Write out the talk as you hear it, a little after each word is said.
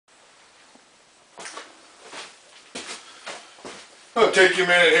I'll take you a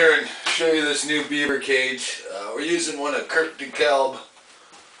minute here and show you this new Beaver cage. We're using one of Kirk Dekalb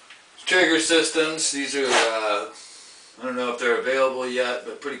trigger systems. These are, I don't know if they're available yet,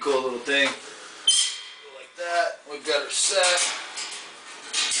 but pretty cool little thing. Like that. We've got her set.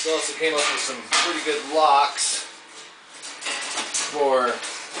 We also came up with some pretty good locks for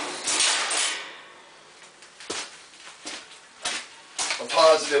a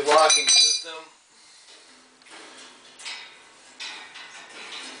positive locking system.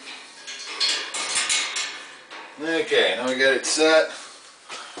 Okay, now we got it set.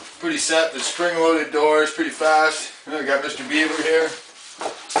 Pretty set. The spring-loaded doors, pretty fast. Now we got Mr. Beaver here.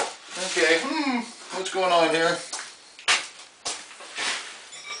 Okay, what's going on here?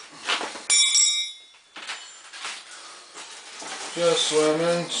 Just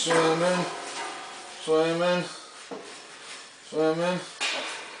swimming, swimming, swimming, swimming.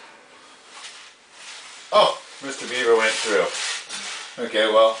 Oh, Mr. Beaver went through.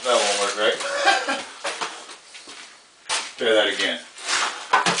 Okay, well, that won't work, right? Try that again.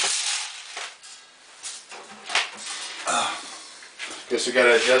 Guess we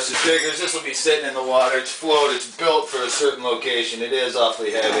gotta adjust the triggers. This will be sitting in the water. It's float. It's built for a certain location. It is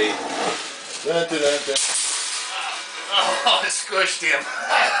awfully heavy. Dun, dun, dun, dun. Oh, it squished him.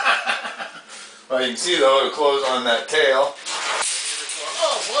 Well, you can see though, it'll close on that tail.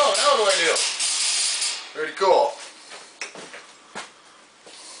 Oh, whoa, now what do I do? Pretty cool.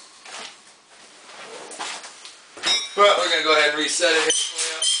 But we're going to go ahead and reset it here for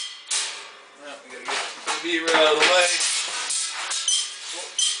you. Well, we got to get the Beaver out of the way.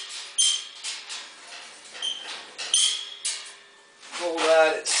 Pull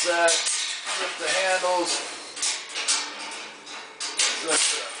that, it's set. Lift the handles. Lift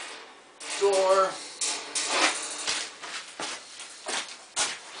the door.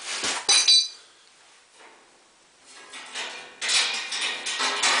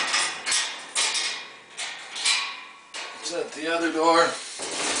 Set the other door.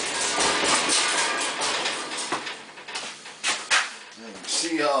 And you can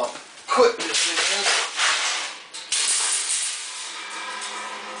see how quick this thing is.